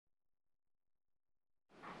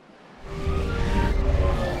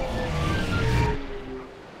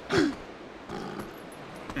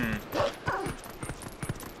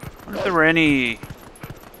for any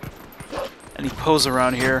pose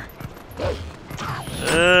around here.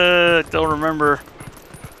 Don't remember.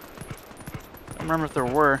 Don't remember if there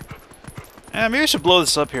were. Maybe I should blow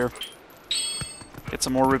this up here. Get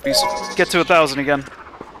some more rupees. Get to 1,000 again.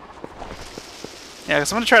 Yeah,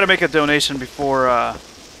 because I'm going to try to make a donation before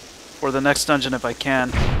for the next dungeon if I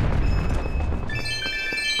can.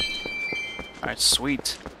 Alright,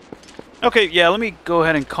 sweet. Okay, yeah, let me go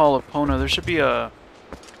ahead and call Epona. There should be a...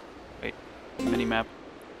 Wait, mini-map.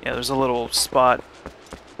 Yeah, there's a little spot.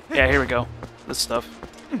 Yeah, here we go. This stuff.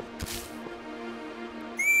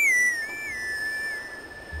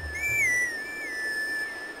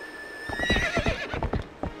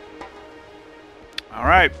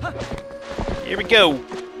 Alright. Here we go.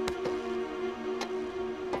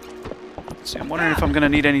 Let's see, I'm wondering if I'm gonna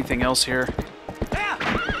need anything else here.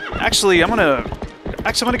 Actually, I'm gonna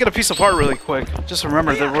get a piece of heart really quick. Just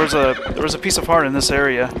remember there was a piece of heart in this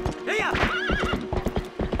area.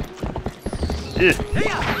 Ugh.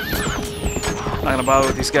 Not gonna bother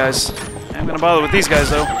with these guys. I'm gonna bother with these guys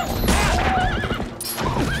though.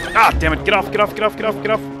 Ah, damn it! Get off! Get off! Get off! Get off! Get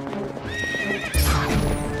off!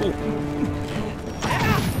 Ooh.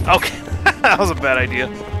 Okay, that was a bad idea.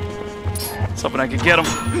 I was hoping I could get him.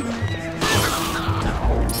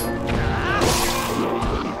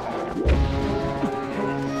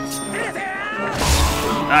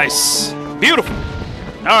 Nice. Beautiful.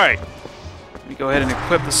 Alright. Let me go ahead and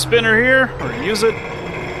equip the spinner here, or use it.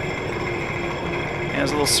 There's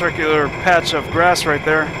a little circular patch of grass right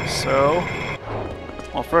there, so...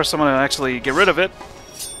 Well, first I'm going to actually get rid of it.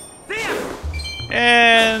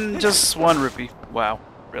 And just 1 rupee. Wow,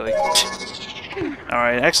 really?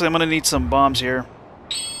 Alright, actually I'm going to need some bombs here.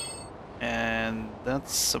 And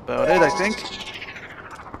that's about it, I think.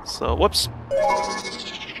 So, whoops.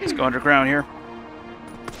 Let's go underground here.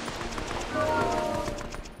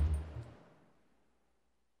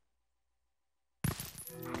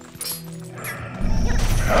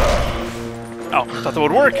 Oh, I thought that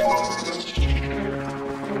would work.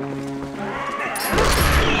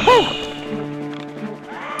 Woo!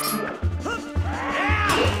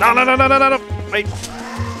 No, no, no, no, no, no, no. Wait.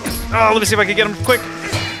 Oh, let me see if I can get him quick.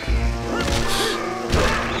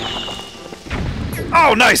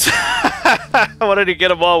 Oh, nice! I wanted to get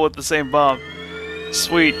them all with the same bomb.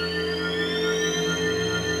 Sweet.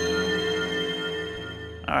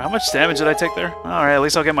 Alright, how much damage did I take there? Alright, at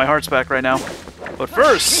least I'll get my hearts back right now. But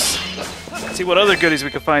first, let's see what other goodies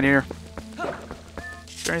we can find here.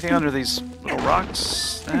 Is there anything under these little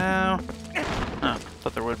rocks? No. Oh,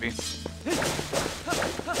 thought there would be.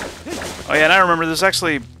 Oh yeah, and I remember there's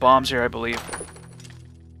actually bombs here, I believe.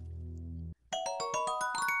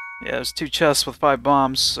 Yeah, there's 2 chests with 5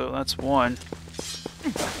 bombs, so that's 1.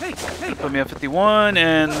 That'll put me at 51,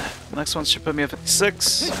 and the next one should put me at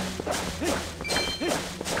 56.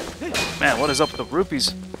 Man, what is up with the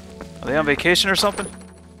rupees? Are they on vacation or something?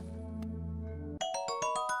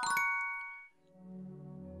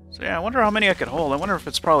 So yeah, I wonder how many I could hold. I wonder if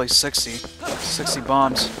it's probably 60. 60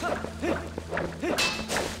 bombs.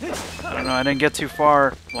 I don't know, I didn't get too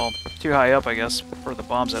far. Well, too high up, I guess, for the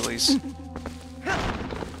bombs at least.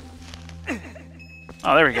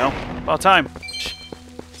 Oh, there we go. About time.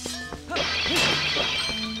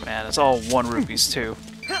 Man, it's all 1 rupees too.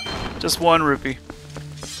 Just 1 rupee.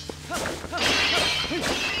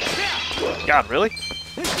 God, really?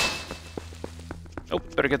 Oh,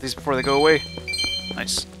 better get these before they go away.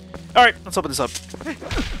 Nice. Alright, let's open this up.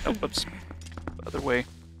 Oh, whoops. Other way.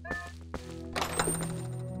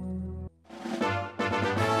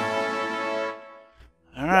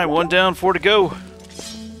 Alright, 1 down, 4 to go.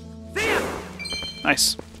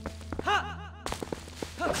 Nice.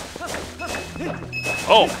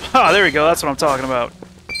 Oh, there we go. That's what I'm talking about.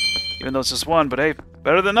 Even though it's just 1, but hey,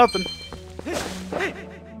 better than nothing.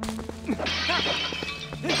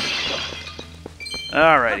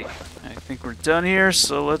 Alrighty. I think we're done here,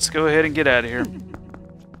 so let's go ahead and get out of here.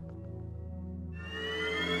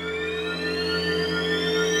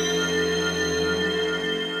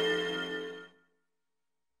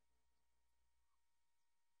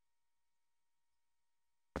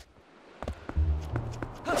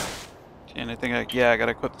 And I think I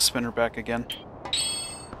gotta equip the spinner back again.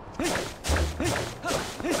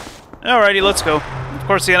 Alrighty, let's go. Of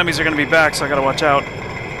course the enemies are gonna be back, so I gotta watch out.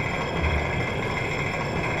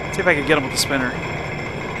 Let's see if I can get him with the spinner.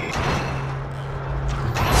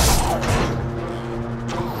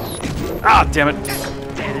 Ah, damn it.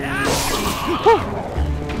 Whew.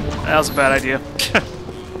 That was a bad idea.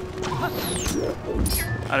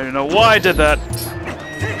 I don't even know why I did that.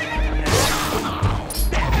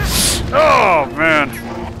 Oh, man.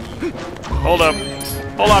 Hold up.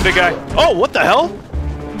 Hold on, big guy. Oh, what the hell?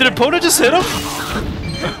 Did Epona just hit him?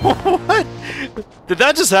 What? Did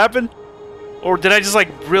that just happen? Or did I just like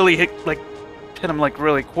really hit him like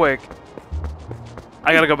really quick?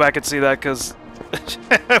 I gotta go back and see that because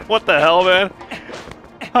what the hell, man?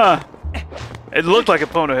 Huh? It looked like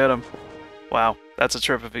Epona hit him. Wow, that's a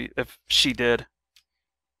trip if she did.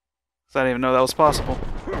 'Cause I didn't even know that was possible.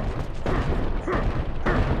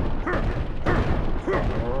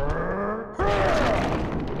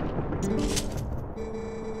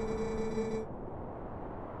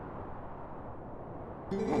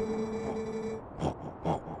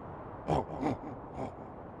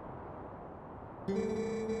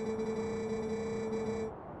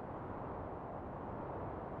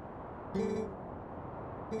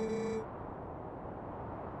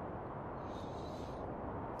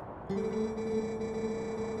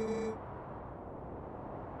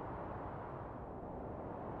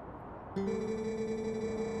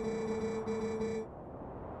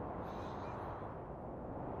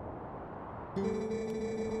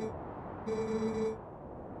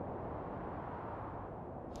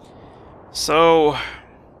 So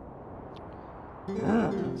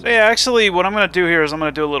yeah, actually, what I'm gonna do here is I'm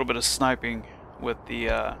gonna do a little bit of sniping with the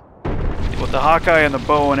Hawkeye and the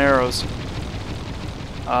bow and arrows.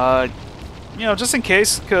 You know, just in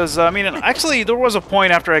case, because I mean, actually, there was a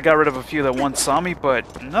point after I got rid of a few that once saw me,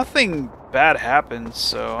 but nothing bad happened.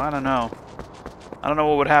 So I don't know. I don't know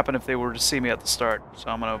what would happen if they were to see me at the start. So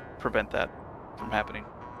I'm gonna prevent that from happening.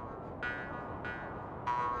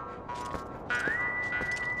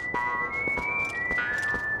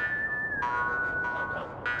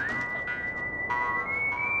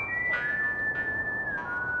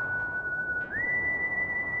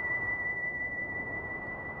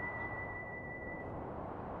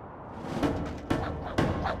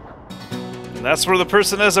 That's where the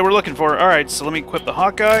person is that we're looking for. Alright, so let me equip the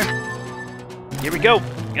Hawkeye. Here we go.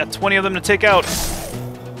 Got 20 of them to take out.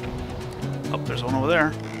 Oh, there's one over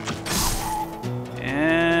there.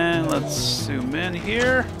 And let's zoom in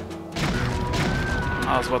here.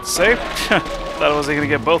 I was about to say. Thought I wasn't going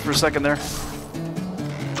to get both for a second there.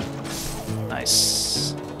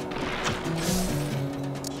 Nice.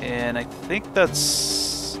 And I think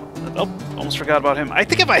that's... Oh, almost forgot about him. I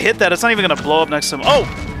think if I hit that, it's not even going to blow up next to him. Oh!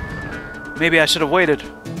 Maybe I should have waited.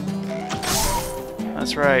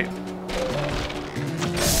 That's right.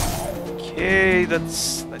 Okay, I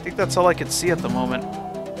think that's all I can see at the moment.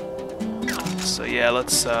 So yeah,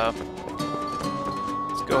 let's go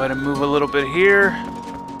ahead and move a little bit here.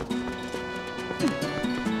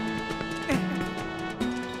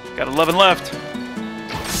 Got 11 left.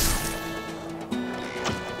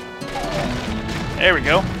 There we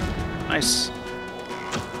go. Nice.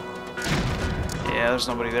 Yeah, there's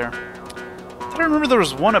nobody there. I remember there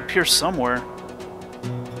was one up here somewhere.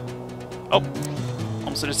 Oh,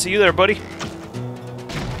 almost didn't see you there, buddy.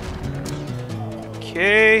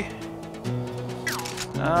 Okay.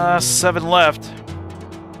 7 left.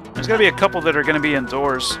 There's gonna be a couple that are gonna be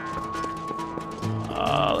indoors.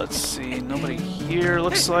 Let's see. Nobody here,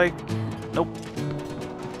 looks like. Nope.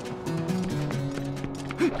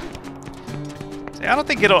 See, I don't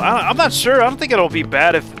think it'll. I'm not sure. I don't think it'll be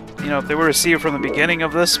bad if, you know, if they were to see you from the beginning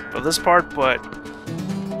of this part, but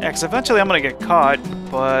yeah, because eventually I'm gonna get caught.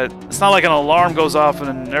 But it's not like an alarm goes off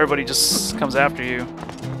and everybody just comes after you.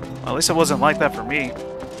 Well, at least it wasn't like that for me.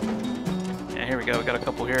 Yeah, here we go. We got a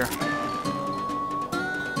couple here.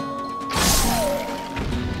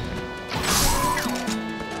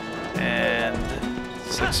 And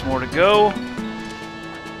 6 more to go.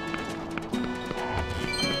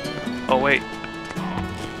 Oh wait.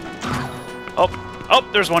 Oh,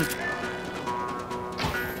 there's one.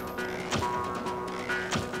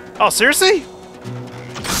 Oh, seriously?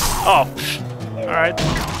 Oh, alright.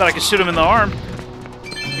 Thought I could shoot him in the arm.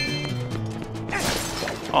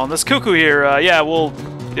 Oh, and this cuckoo here, yeah, we'll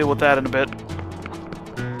deal with that in a bit.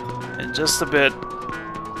 In just a bit.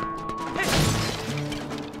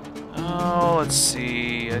 Oh, let's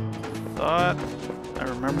see. I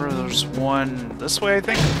remember there's one this way, I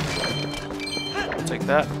think. I'll take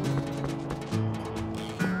that.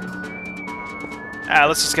 Ah,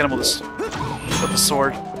 let's just get him with the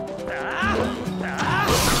sword.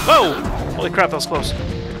 Whoa! Holy crap, that was close.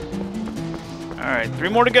 Alright, 3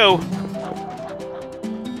 more to go.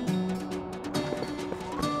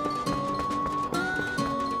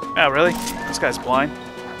 Oh, really? This guy's blind.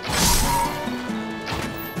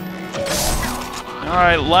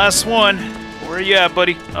 Alright, last one. Where are you at,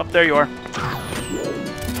 buddy? Up there you are.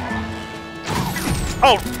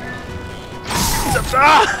 Oh!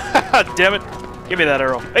 Ah! Damn it. Give me that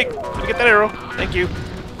arrow. Hey, let me get that arrow. Thank you.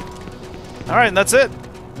 Alright, and that's it.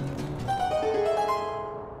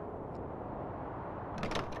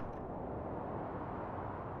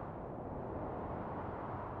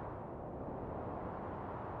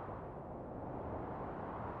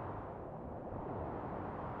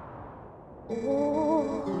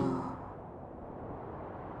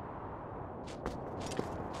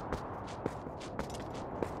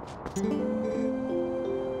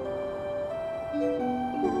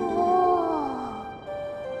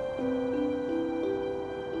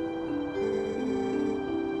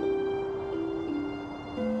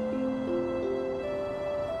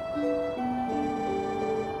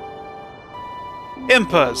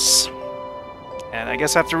 Impas. And I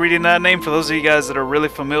guess after reading that name, for those of you guys that are really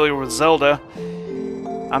familiar with Zelda,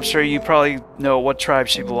 I'm sure you probably know what tribe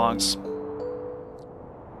she belongs.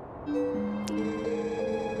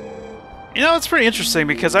 You know, it's pretty interesting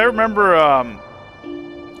because I remember, I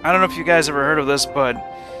don't know if you guys ever heard of this, but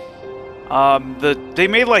they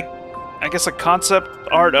made like, I guess, a concept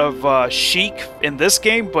art of Sheik in this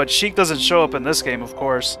game, but Sheik doesn't show up in this game, of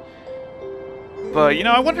course. But, you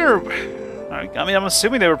know, I wonder... I mean, I'm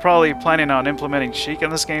assuming they were probably planning on implementing Sheik in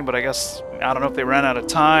this game, but I guess, I don't know if they ran out of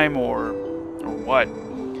time or what.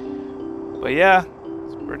 But yeah,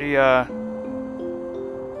 it's pretty, yeah,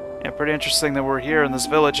 pretty interesting that we're here in this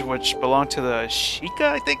village, which belonged to the Sheikah,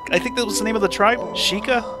 I think? I think that was the name of the tribe?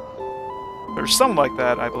 Sheikah? Or something like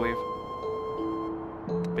that, I believe.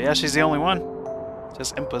 But yeah, she's the only one.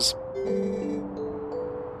 Just Impas.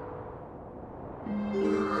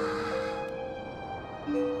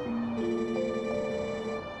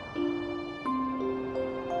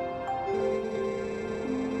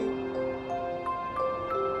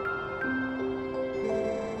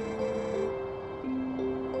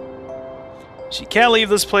 She can't leave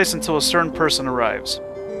this place until a certain person arrives.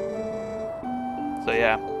 So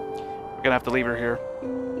yeah, we're gonna have to leave her here.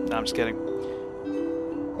 No, I'm just kidding.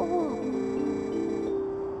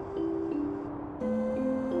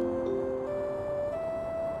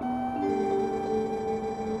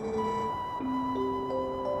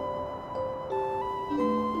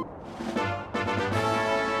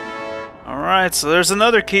 Alright, so there's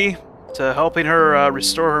another key to helping her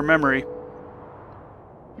restore her memory.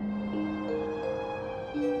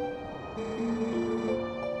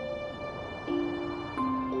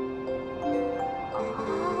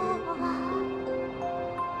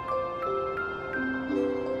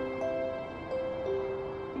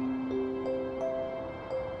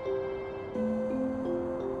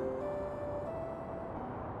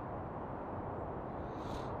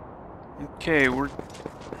 Okay, we're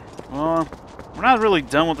not really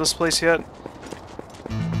done with this place yet.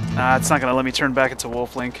 Nah, it's not gonna let me turn back into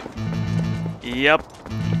Wolf Link. Yep.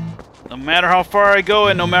 No matter how far I go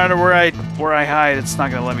and no matter where I hide, it's not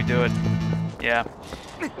gonna let me do it. Yeah.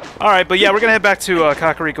 Alright, but yeah, we're gonna head back to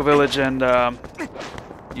Kakariko Village and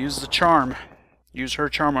use the charm. Use her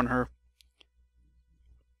charm on her.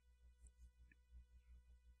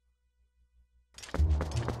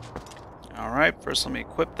 Alright, first let me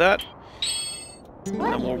equip that. And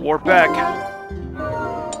then we'll warp back.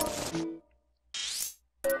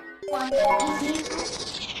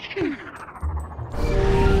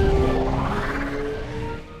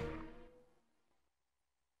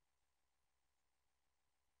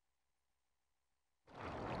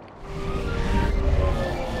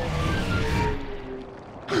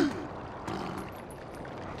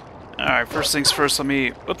 Alright, first things first, let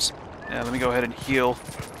me... Oops. Yeah, let me go ahead and heal.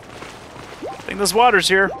 I think this water's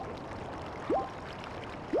here.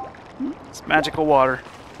 It's magical water.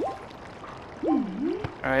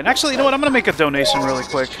 Alright, actually, you know what? I'm gonna make a donation really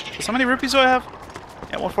quick. How many rupees do I have?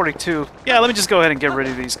 Yeah, 142. Yeah, let me just go ahead and get rid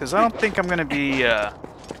of these, because I don't think I'm gonna be, at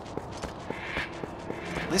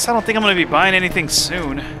least I don't think I'm gonna be buying anything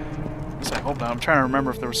soon. At least I hope not. I'm trying to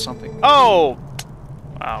remember if there was something. Oh!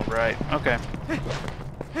 Wow, right. Okay.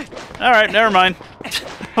 Alright, never mind.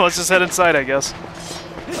 Let's just head inside, I guess.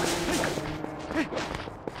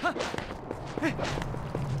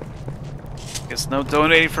 Guess no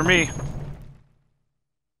donating for me.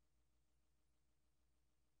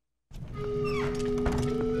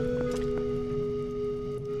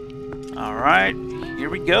 Alright, here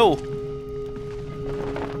we go.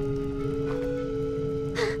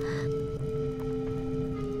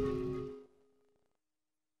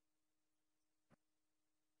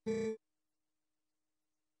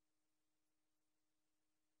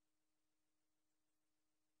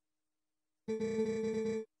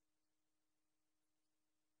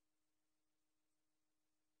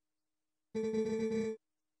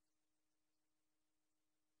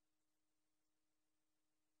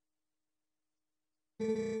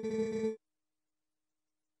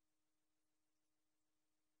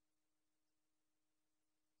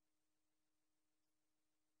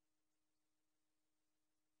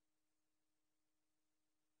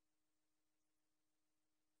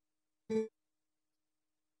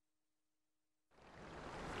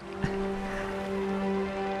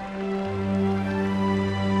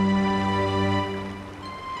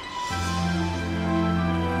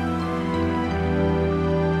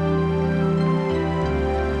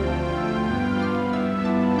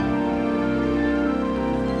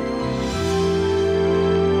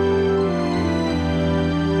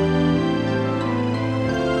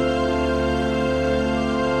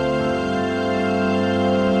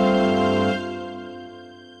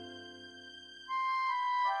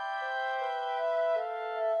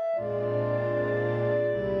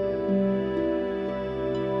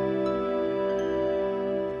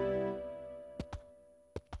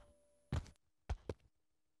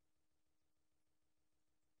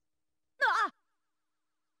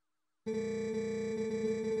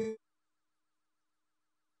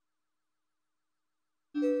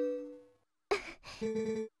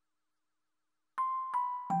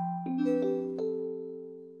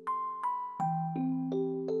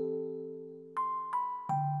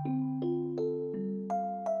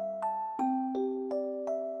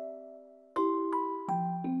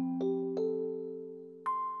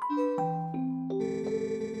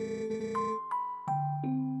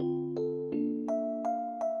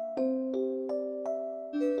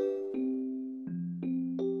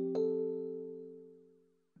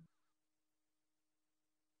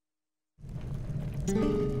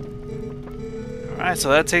 Alright,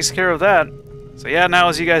 so that takes care of that. So yeah, now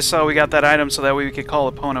as you guys saw, we got that item so that way we could call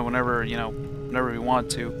opponent whenever, you know, whenever we want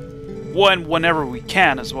to. Whenever we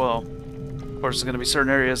can as well. Of course, there's going to be certain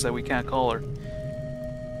areas that we can't call her.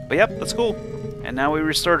 But yep, that's cool. And now we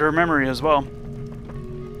restored her memory as well.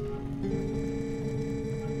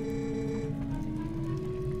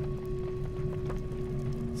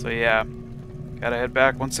 So yeah, gotta head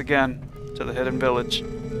back once again to the hidden village.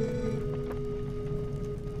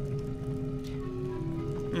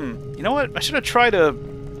 You know what? I should have tried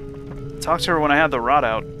to talk to her when I had the rod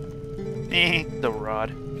out. The rod.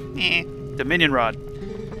 The minion rod.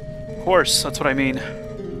 Of course, that's what I mean.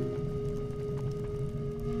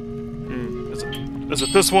 Is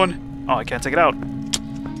it this one? Oh, I can't take it out.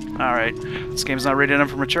 Alright. This game's not rated M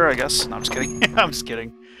for mature, I guess. No, I'm just kidding. I'm just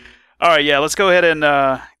kidding. Alright, yeah, let's go ahead and,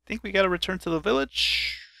 I think we gotta return to the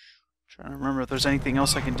village. Trying to remember if there's anything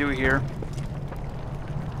else I can do here.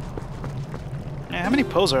 Yeah, how many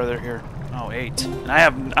Poes are there here? Oh, 8. And I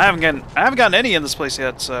haven't gotten any in this place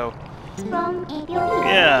yet, so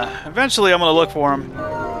yeah, eventually I'm gonna look for them.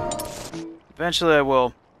 Eventually I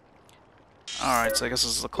will. Alright, so I guess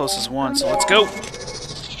this is the closest one, so let's go!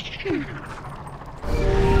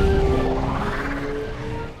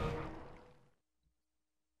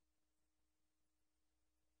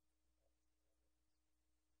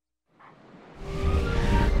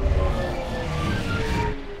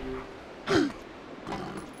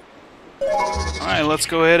 Alright, let's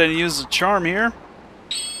go ahead and use the charm here.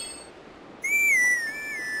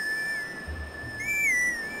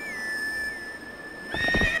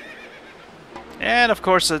 And of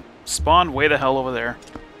course it spawned way the hell over there.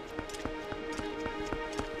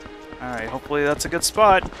 Alright, hopefully that's a good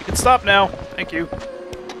spot. You can stop now. Thank you.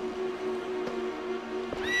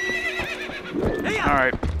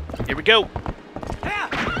 Alright, here we go.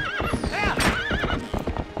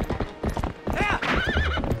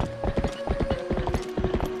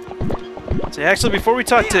 So actually, before we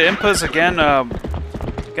talk to Impas again,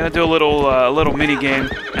 gonna do a little mini game,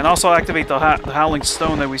 and also activate the Howling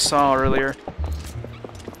Stone that we saw earlier.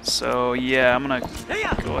 So yeah, I'm gonna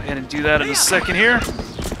go ahead and do that in a second here.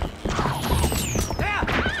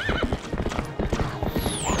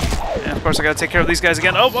 And of course, I gotta take care of these guys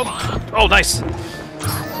again. Oh, nice.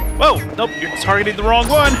 Whoa, nope, you're targeting the wrong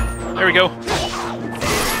one. There we go.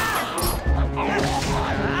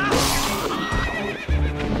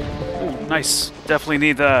 Nice. Definitely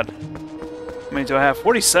need that. How many do I have?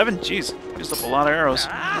 47? Jeez. Used up a lot of arrows.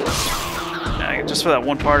 Yeah, just for that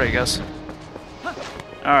one part, I guess.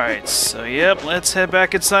 Alright, so yep, let's head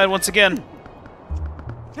back inside once again.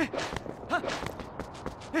 Man,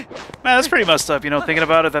 that's pretty messed up, you know, thinking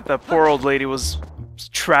about it, that the poor old lady was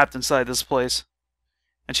trapped inside this place.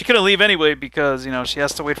 And she couldn't leave anyway because, you know, she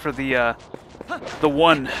has to wait for the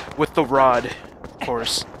one with the rod, of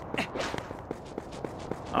course.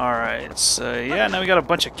 Alright, so yeah, now we got a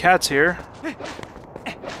bunch of cats here.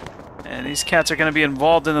 And these cats are going to be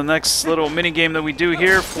involved in the next little mini game that we do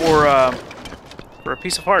here for a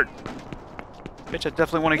piece of heart. Which I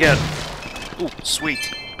definitely want to get. Ooh, sweet.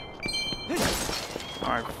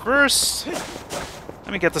 Alright, first,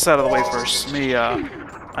 let me get this out of the way first. Let me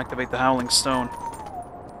activate the Howling Stone.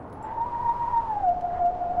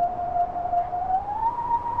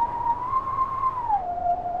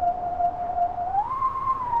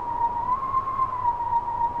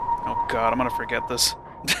 God, I'm gonna forget this.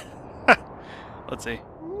 Let's see. I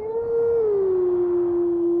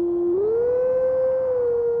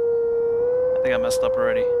think I messed up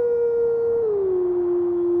already.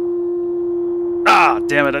 Ah,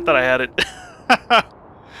 damn it, I thought I had it.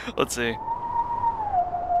 Let's see.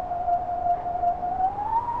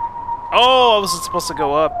 Oh, I wasn't supposed to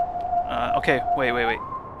go up. Okay, wait.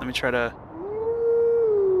 Let me try to...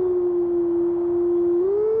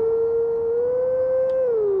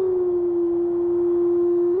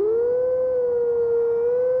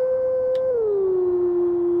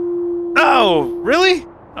 Oh, really?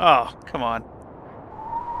 Oh, come on.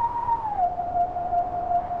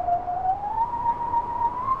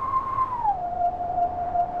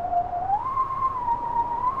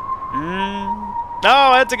 No,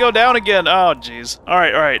 I had to go down again. Oh, jeez.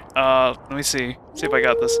 Alright, alright. Let me see. See if I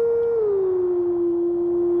got this.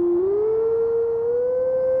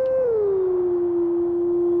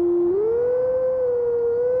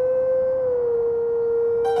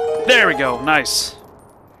 There we go. Nice.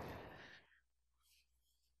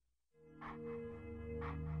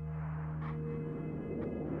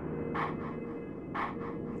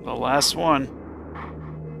 The last one.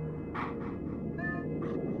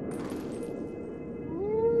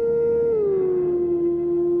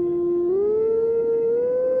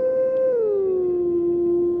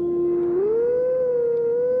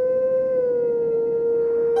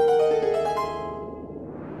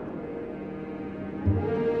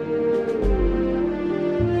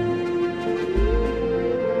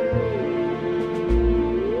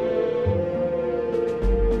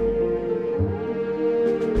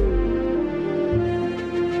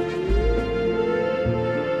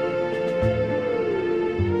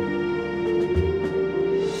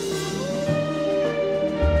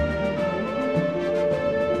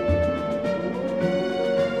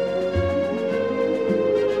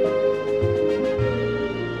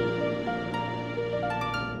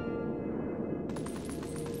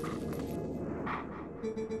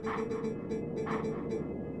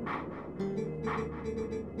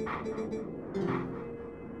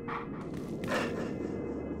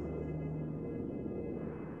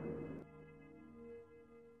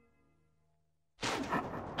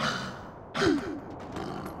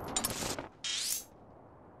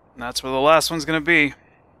 And that's where the last one's gonna be. So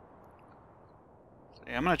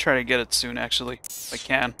yeah, I'm gonna try to get it soon, actually, if I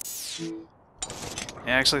can.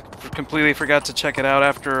 I actually completely forgot to check it out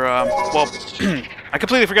after, well, I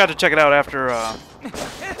completely forgot to check it out after,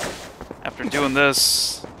 after doing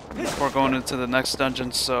this, before going into the next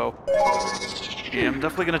dungeon, so yeah, I'm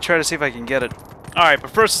definitely gonna try to see if I can get it. Alright,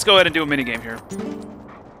 but first let's go ahead and do a minigame here.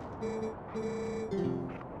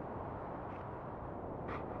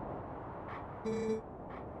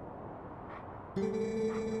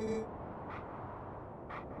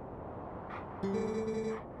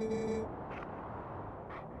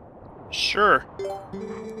 Sure.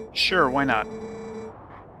 Sure, why not?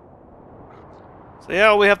 So yeah,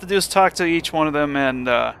 all we have to do is talk to each one of them, and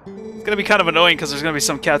it's gonna be kind of annoying because there's gonna be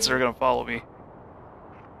some cats that are gonna follow me.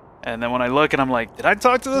 And then when I look and I'm like, did I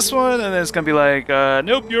talk to this one? And then it's gonna be like,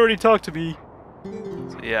 nope, you already talked to me.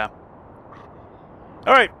 So yeah.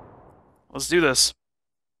 Alright, let's do this.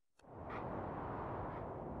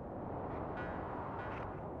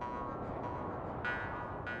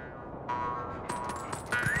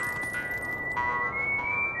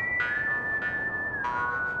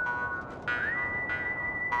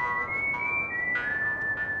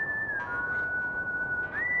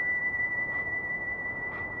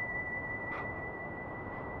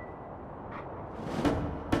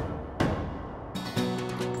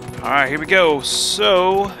 Alright, here we go.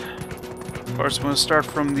 So, of course, we're going to start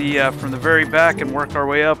from the very back and work our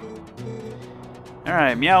way up.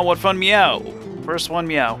 Alright, meow, what fun, meow. First one,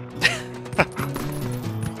 meow.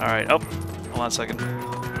 Alright, oh, hold on a second.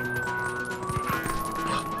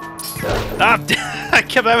 Ah, I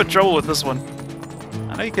kept having trouble with this one.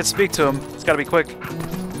 I know you can speak to him. It's got to be quick.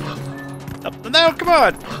 Oh, no, come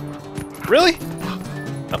on! Really?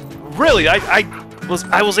 Oh, really? I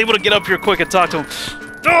was able to get up here quick and talk to him.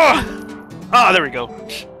 Ah, there we go.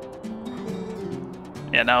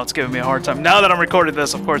 Yeah, now it's giving me a hard time. Now that I'm recording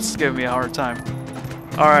this, of course, it's giving me a hard time.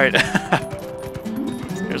 Alright.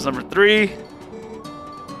 Here's number 3.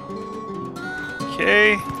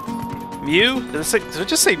 Okay. Mew? Did it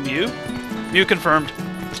just say Mew? Mew confirmed.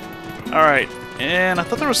 Alright. And I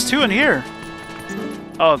thought there was 2 in here.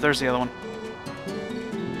 Oh, there's the other one.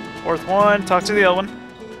 4th one. Talk to the other one.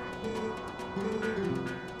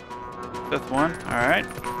 5th one. Alright.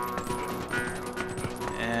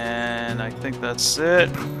 And I think that's it.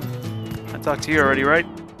 I talked to you already, right?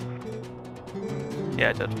 Yeah,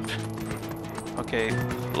 I did. Okay,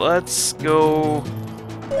 let's go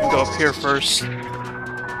up here first. I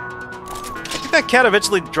think that cat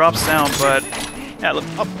eventually drops down, but yeah,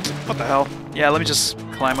 oh, what the hell? Yeah, let me just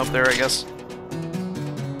climb up there, I guess.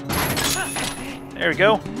 There we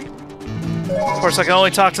go. Of course, I can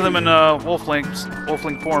only talk to them in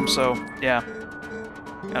wolfling form, so yeah.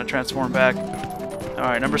 Gotta transform back.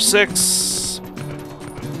 Alright, number 6.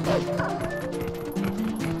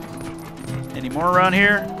 Any more around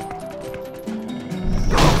here?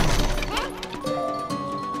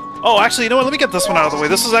 Oh, actually, you know what? Let me get this one out of the way.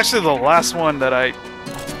 This is actually the last one that I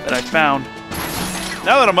found.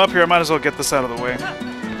 Now that I'm up here, I might as well get this out of the way.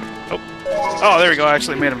 Oh, there we go. I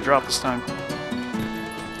actually made him drop this time.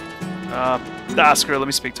 Ah, screw it, let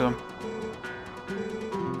me speak to him.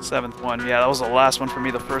 7th one. Yeah, that was the last one for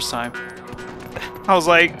me the first time. I was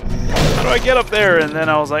like, how do I get up there? And then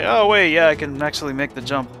I was like, oh wait, yeah, I can actually make the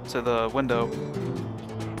jump to the window.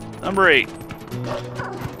 Number 8.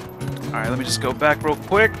 Alright, let me just go back real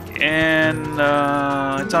quick. And,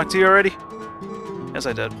 I talked to you already? Yes,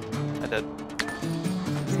 I did. I did.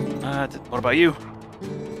 What about you?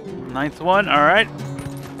 9th one, alright.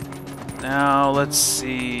 Now, let's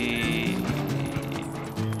see...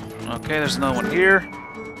 Okay, there's another one here.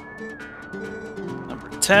 Number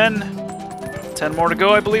 10. 10 more to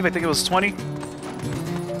go, I believe. I think it was 20. Let's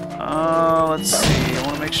see. I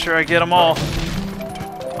want to make sure I get them all.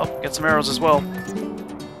 Oh, get some arrows as well.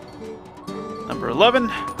 Number 11.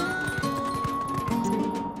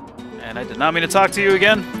 And I did not mean to talk to you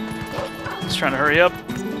again. Just trying to hurry up.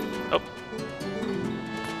 Oh.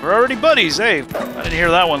 We're already buddies. Hey, I didn't hear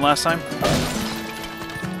that one last time.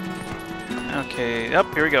 Okay, yep,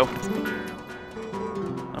 here we go.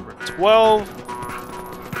 Number 12.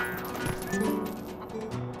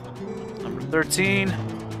 Number 13.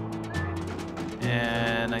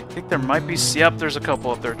 And I think there might be... Yep, there's a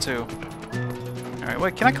couple up there too. Alright,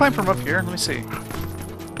 wait, can I climb from up here? Let me see.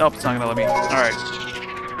 Nope, it's not gonna let me. Alright.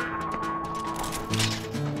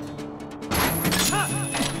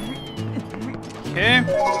 Okay.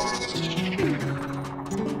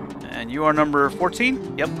 And you are number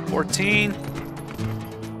 14? Yep, 14.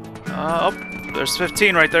 Oh, there's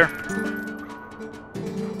 15 right there.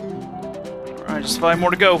 Alright, just 5 more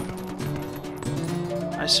to go.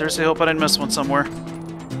 I seriously hope I didn't miss one somewhere.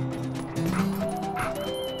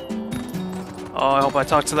 Oh, I hope I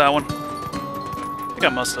talked to that one. I think I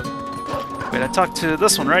must have. Wait, I talked to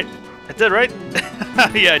this one, right? I did, right?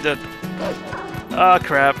 Yeah, I did. Ah,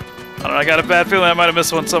 crap. I don't know, I got a bad feeling I might have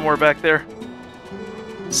missed one somewhere back there.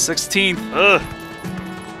 16th. Ugh.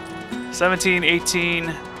 17,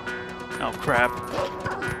 18. Oh, crap.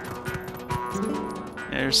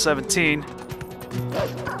 There's 17.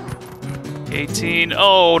 18.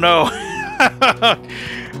 Oh, no.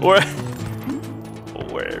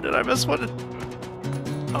 Where did I miss one?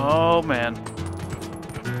 Oh, man.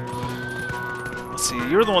 Let's see.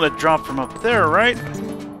 You're the one that dropped from up there, right?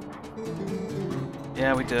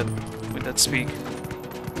 Yeah, we did. We did speak.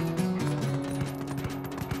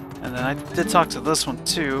 And then I did talk to this one,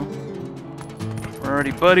 too. We're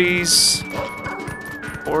already buddies.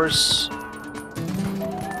 Of course.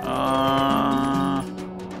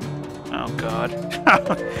 Oh, God.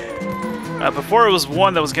 Before it was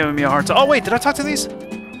one that was giving me a hard time. Oh, wait, did I talk to these?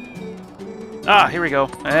 Ah, here we go.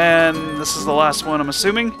 And this is the last one, I'm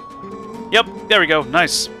assuming. Yep, there we go.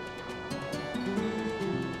 Nice.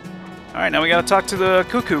 Alright, now we gotta talk to the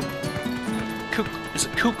cuckoo. Is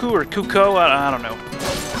it cuckoo or cuckoo? I don't know.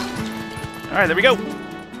 Alright, there we go.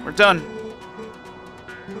 We're done.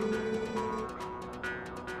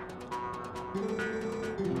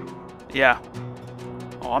 Yeah.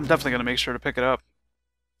 Oh, I'm definitely gonna make sure to pick it up.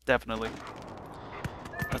 Definitely.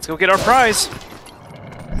 Let's go get our prize.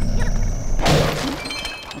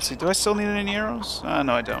 Let's see, do I still need any arrows?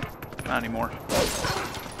 No, I don't. Not anymore.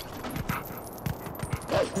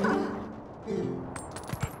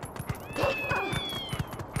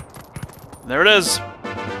 There it is.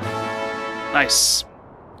 Nice.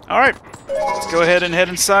 Alright. Let's go ahead and head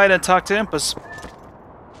inside and talk to Impus.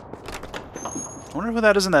 I wonder who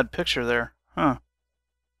that is in that picture there. Huh.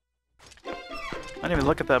 I didn't even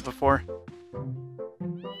look at that before.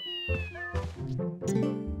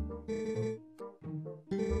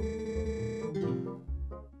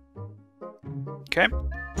 Okay.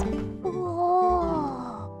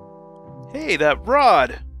 Hey, that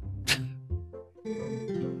rod!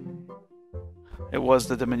 It was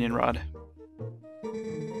the Dominion rod.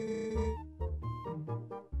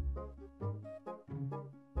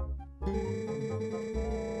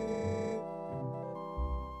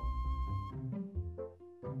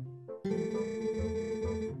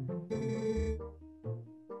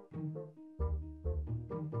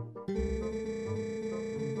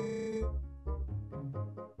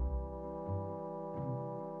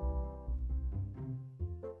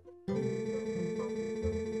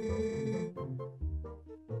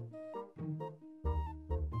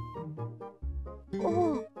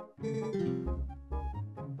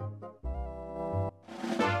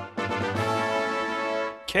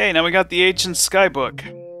 Okay, now we got the Ancient Sky book.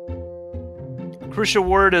 The crucial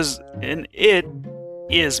word is in it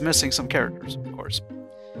is missing some characters, of course.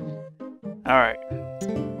 Alright.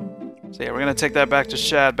 So yeah, we're gonna take that back to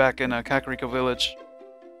Shad back in Kakariko Village.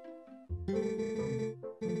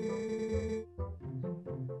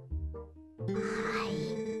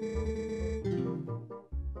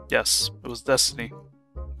 Yes, it was destiny.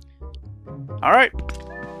 Alright.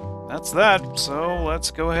 That's that. So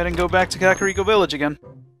let's go ahead and go back to Kakariko Village again.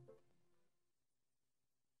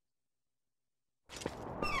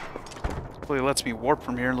 Hopefully it lets me warp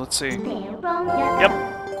from here. Let's see.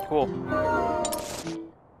 Yep. Cool.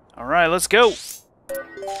 Alright, let's go.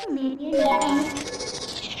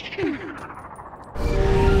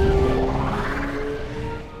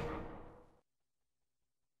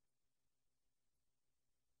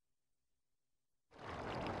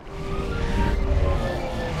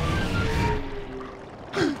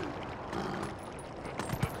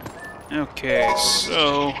 Okay,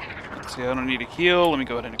 so let's see, I don't need a heal. Let me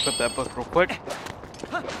go ahead and equip that book real quick.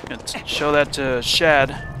 And show that to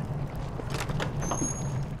Shad.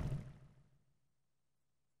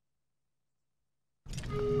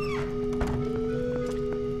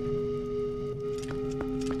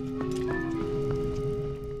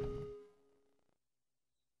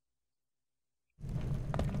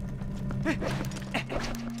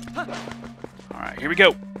 Alright, here we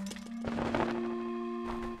go.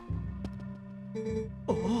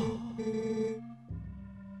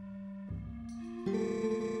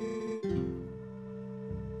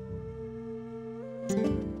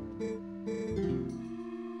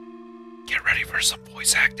 Get ready for some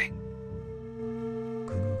voice acting.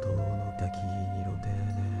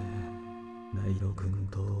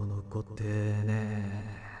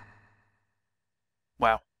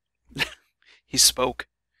 Wow. He spoke.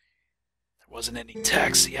 There wasn't any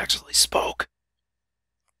text, he actually spoke.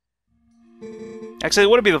 Actually, it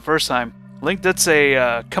wouldn't be the first time. Link did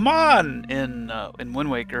say, come on, in Wind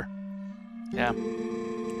Waker. Yeah.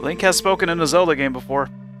 Link has spoken in a Zelda game before.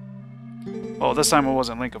 Well, this time it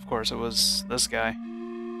wasn't Link, of course, it was this guy.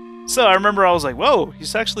 So I remember I was like, whoa,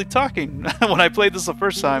 he's actually talking when I played this the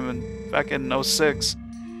first time back in 06.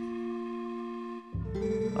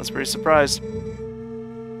 I was pretty surprised.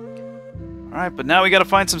 Alright, but now we gotta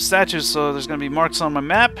find some statues, so there's gonna be marks on my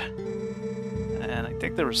map. And I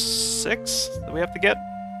think there were 6 that we have to get.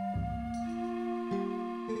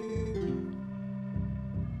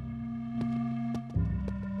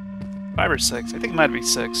 Five or 6. I think it might be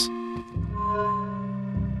 6.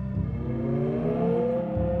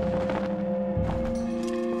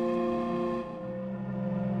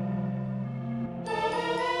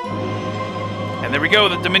 And there we go,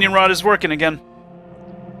 the Dominion Rod is working again.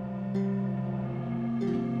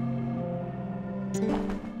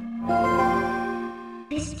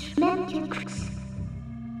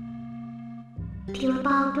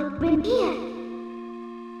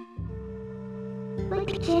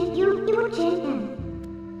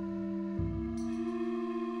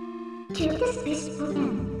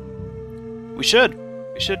 We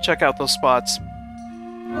should check out those spots.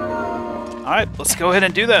 Alright, let's go ahead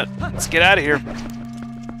and do that. Let's get out of here.